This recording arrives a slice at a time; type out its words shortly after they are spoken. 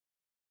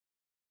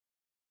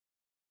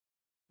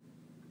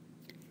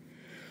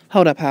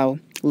Hold up, ho.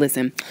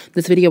 Listen,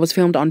 this video was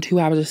filmed on 2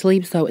 hours of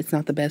sleep, so it's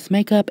not the best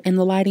makeup, and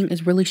the lighting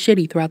is really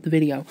shitty throughout the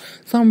video.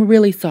 So I'm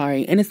really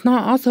sorry. And it's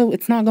not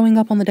going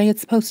up on the day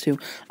it's supposed to.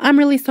 I'm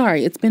really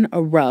sorry. It's been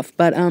a rough,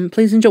 but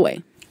please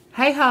enjoy.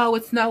 Hey ho,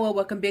 it's Noah.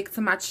 Welcome back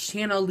to my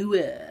channel.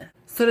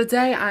 So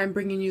today I'm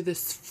bringing you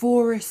this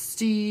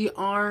foresty,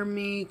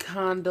 army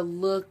kind of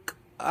look,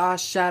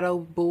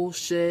 eyeshadow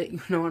bullshit,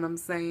 you know what I'm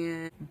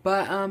saying?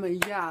 But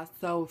yeah,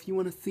 so if you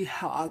want to see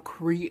how I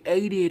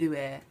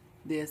created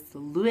this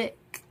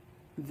look,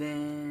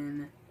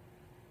 then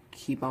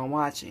keep on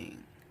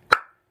watching.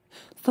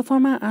 So for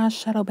my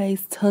eyeshadow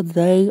base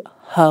today,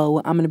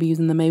 ho, I'm going to be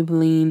using the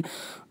Maybelline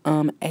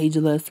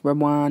Ageless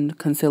Rewind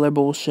Concealer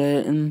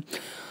bullshit. And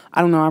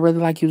I don't know, I really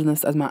like using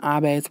this as my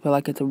eye base. I feel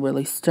like it's a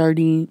really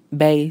sturdy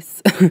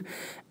base.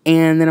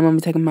 And then I'm going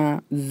to be taking my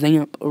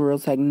Zamp Real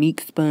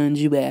Technique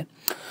sponge,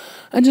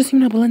 and just,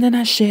 blending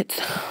that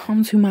shit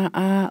onto my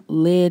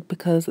eyelid,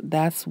 because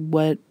that's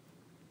what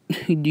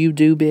you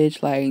do,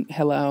 bitch. Like,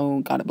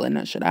 hello, gotta blend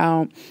that shit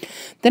out.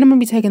 Then I'm gonna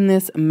be taking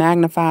this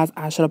Magnifies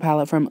eyeshadow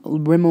palette from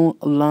Rimmel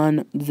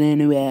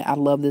London. I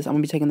love this. I'm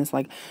gonna be taking this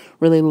like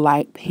really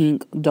light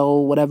pink,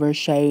 dull, whatever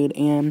shade,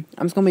 and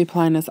I'm just gonna be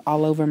applying this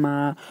all over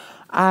my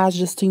eyes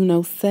just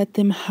to, set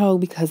them ho,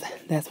 because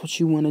that's what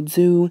you want to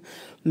do.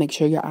 Make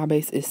sure your eye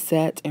base is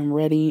set and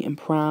ready and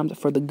primed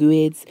for the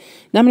goods.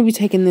 Now I'm gonna be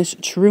taking this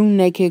True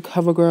Naked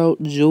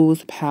CoverGirl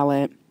Jewels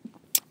palette,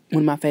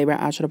 one of my favorite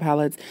eyeshadow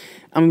palettes.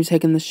 I'm going to be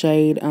taking the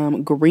shade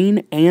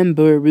Green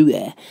Amber,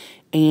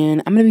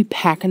 and I'm going to be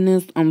packing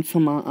this onto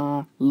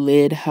my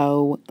lid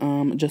ho,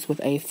 just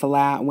with a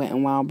flat Wet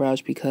n Wild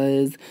brush,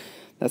 because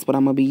that's what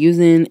I'm going to be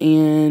using.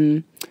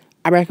 And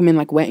I recommend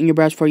like wetting your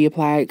brush before you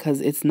apply it, because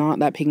it's not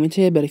that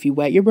pigmented, but if you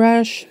wet your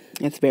brush,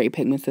 it's very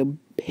pigmented,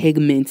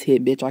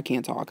 bitch, I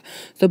can't talk.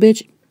 So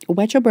bitch,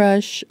 wet your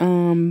brush,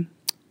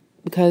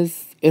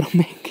 because it'll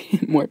make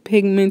it more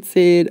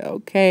pigmented,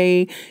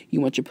 okay?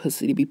 You want your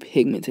pussy to be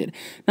pigmented.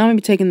 Now I'm going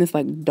to be taking this,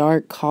 like,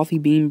 dark coffee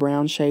bean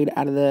brown shade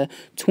out of the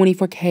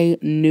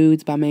 24K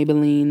Nudes by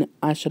Maybelline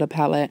eyeshadow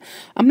palette.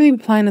 I'm going to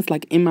be applying this,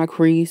 like, in my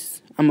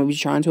crease. I'm going to be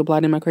trying to apply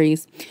it in my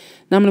crease.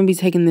 Now I'm going to be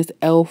taking this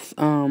e.l.f.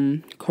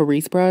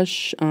 crease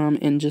brush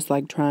and just,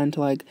 like, trying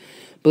to, like,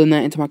 blend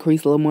that into my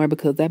crease a little more,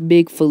 because that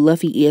big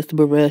fluffy-ass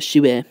brush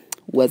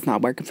was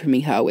not working for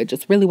me, ho. It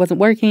just really wasn't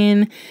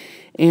working.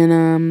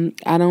 And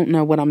I don't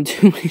know what I'm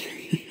doing.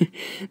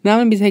 Now I'm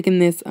going to be taking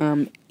this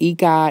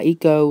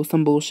Eco,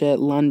 some bullshit,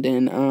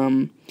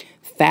 London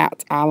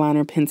fat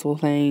eyeliner pencil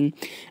thing.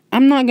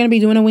 I'm not going to be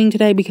doing a wing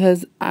today,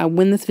 because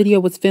when this video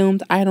was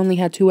filmed, I had only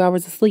had 2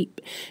 hours of sleep.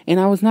 And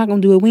I was not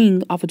going to do a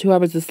wing off of 2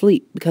 hours of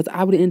sleep, because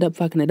I would end up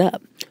fucking it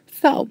up.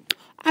 So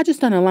I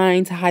just done a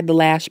line to hide the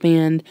lash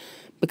band,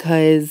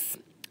 because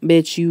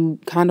bitch, you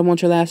kind of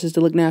want your lashes to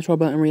look natural,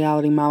 but in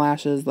reality, my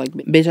lashes, like,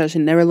 bitch, that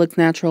shit never looks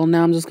natural.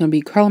 Now I'm just going to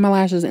be curling my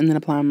lashes and then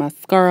applying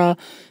mascara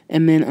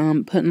and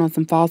then putting on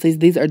some falsies.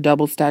 These are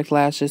double stacked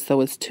lashes,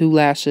 so it's 2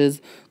 lashes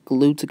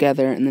glued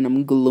together, and then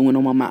I'm gluing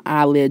them on my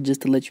eyelid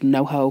just to let you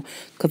know, ho,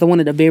 because I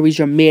wanted a very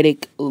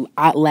dramatic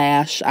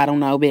lash. I don't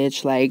know,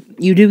 bitch, like,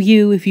 you do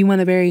you. If you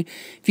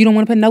don't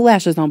want to put no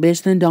lashes on,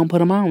 bitch, then don't put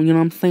them on, you know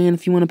what I'm saying?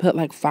 If you want to put,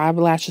 like, 5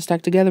 lashes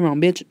stacked together on,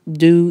 bitch,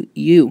 do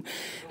you.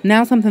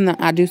 Now, something that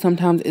I do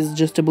sometimes is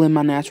just to blend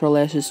my natural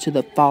lashes to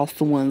the false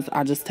ones.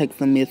 I just take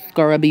some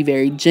mascara, be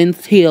very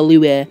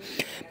genteel,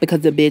 because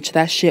the bitch,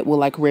 that shit will,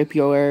 like, rip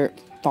your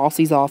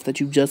falsies off that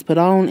you just put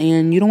on,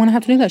 and you don't want to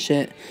have to do that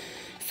shit.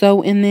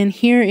 So, and then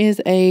here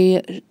is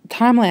a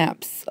time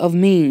lapse of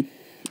me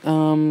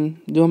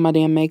doing my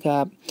damn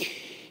makeup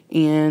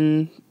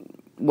and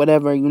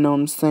whatever, you know what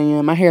I'm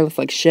saying? My hair looks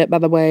like shit, by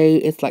the way.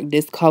 It's like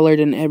discolored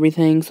and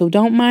everything, so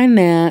don't mind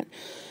that.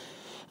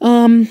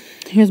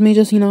 Here's me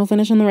just,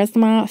 finishing the rest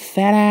of my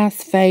fat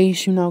ass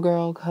face,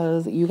 girl,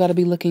 because you got to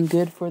be looking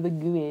good for the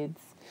goods.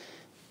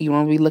 You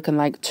want to be looking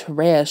like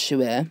trash,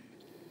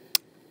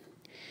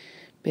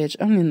 Bitch,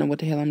 I don't even know what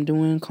the hell I'm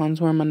doing.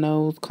 Contouring my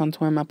nose,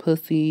 contouring my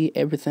pussy,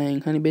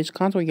 everything. Honey, bitch,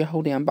 contour your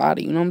whole damn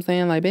body. You know what I'm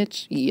saying? Like,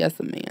 bitch, yes,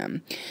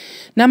 ma'am.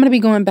 Now I'm going to be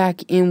going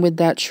back in with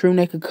that True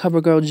Naked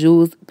CoverGirl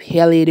Jewels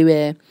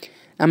palette.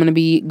 I'm going to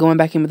be going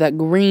back in with that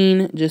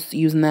green, just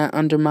using that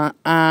under my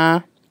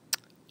eye,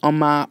 on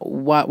my,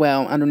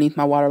 underneath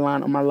my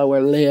waterline, on my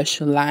lower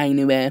lash line.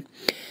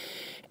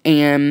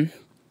 And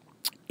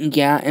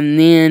yeah, and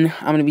then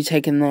I'm going to be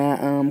taking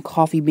that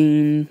coffee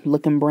bean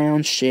looking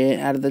brown shit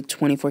out of the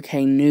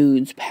 24K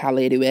Nudes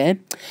palette.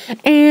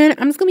 And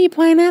I'm just going to be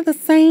applying that the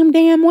same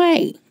damn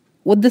way.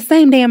 With the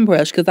same damn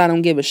brush, because I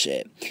don't give a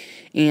shit.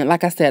 And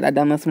like I said, I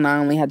done this when I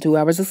only had 2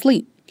 hours of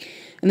sleep.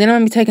 And then I'm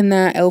going to be taking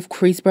that e.l.f.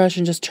 crease brush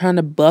and just trying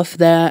to buff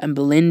that and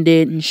blend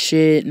it and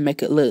shit and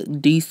make it look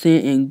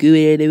decent and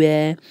good.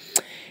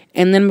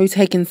 And then I'm going to be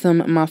taking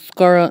some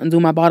mascara and do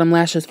my bottom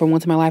lashes. For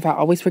once in my life, I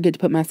always forget to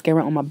put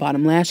mascara on my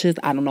bottom lashes.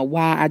 I don't know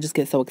why. I just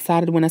get so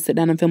excited when I sit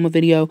down and film a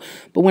video.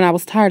 But when I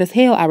was tired as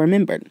hell, I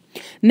remembered.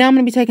 Now I'm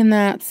going to be taking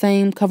that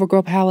same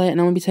CoverGirl palette.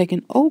 And I'm going to be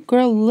taking, oh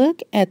girl,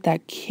 look at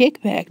that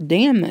kickback.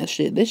 Damn, that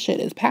shit. This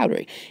shit is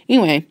powdery.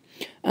 Anyway,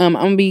 I'm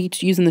going to be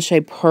using the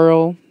shade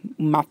Pearl.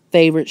 My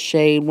favorite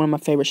shade. One of my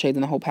favorite shades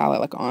in the whole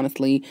palette. Like,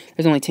 honestly,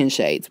 there's only 10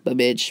 shades. But,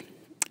 bitch,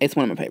 it's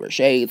one of my favorite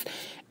shades.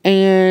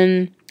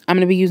 And I'm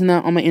going to be using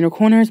that on my inner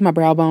corners, my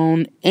brow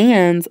bone,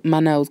 and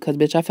my nose, because,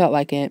 bitch, I felt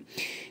like it.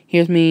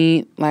 Here's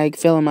me, like,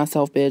 feeling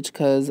myself, bitch,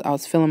 because I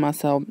was feeling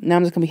myself. Now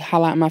I'm just going to be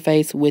highlighting my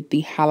face with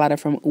the highlighter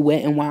from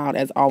Wet n Wild,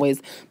 as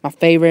always. My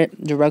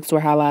favorite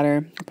drugstore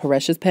highlighter,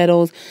 Precious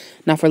Petals.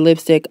 Now for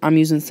lipstick, I'm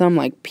using some,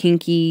 like,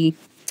 pinky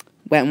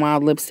Wet n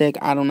Wild lipstick.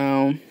 I don't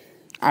know.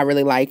 I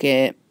really like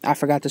it. I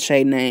forgot the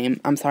shade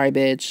name. I'm sorry,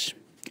 bitch.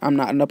 I'm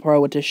not a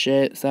pro with this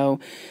shit. So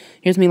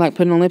here's me, like,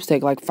 putting on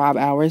lipstick, like, 5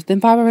 hours. Then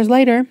 5 hours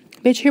later,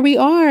 bitch, here we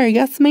are.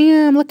 Yes,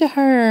 ma'am. Look at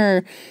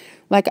her.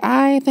 Like,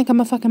 I think I'm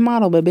a fucking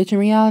model, but, bitch, in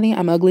reality,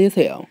 I'm ugly as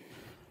hell.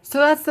 So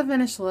that's the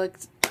finished look.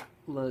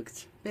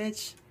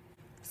 Bitch.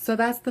 So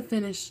that's the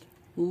finished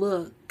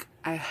look.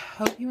 I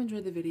hope you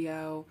enjoyed the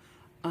video.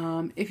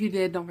 If you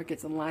did, don't forget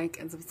to like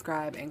and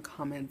subscribe and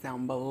comment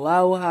down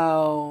below.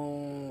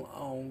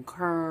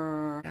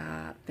 Okay.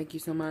 Thank you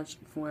so much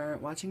for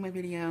watching my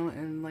video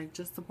and, like,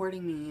 just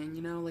supporting me. And,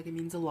 you know, like, it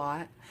means a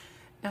lot.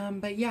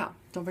 But yeah,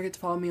 don't forget to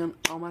follow me on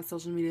all my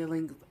social media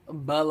links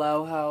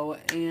below.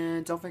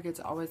 And don't forget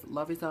to always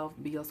love yourself,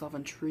 be yourself,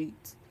 and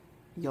treat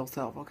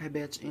yourself. Okay,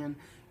 bitch? And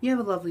you have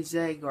a lovely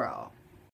day, girl.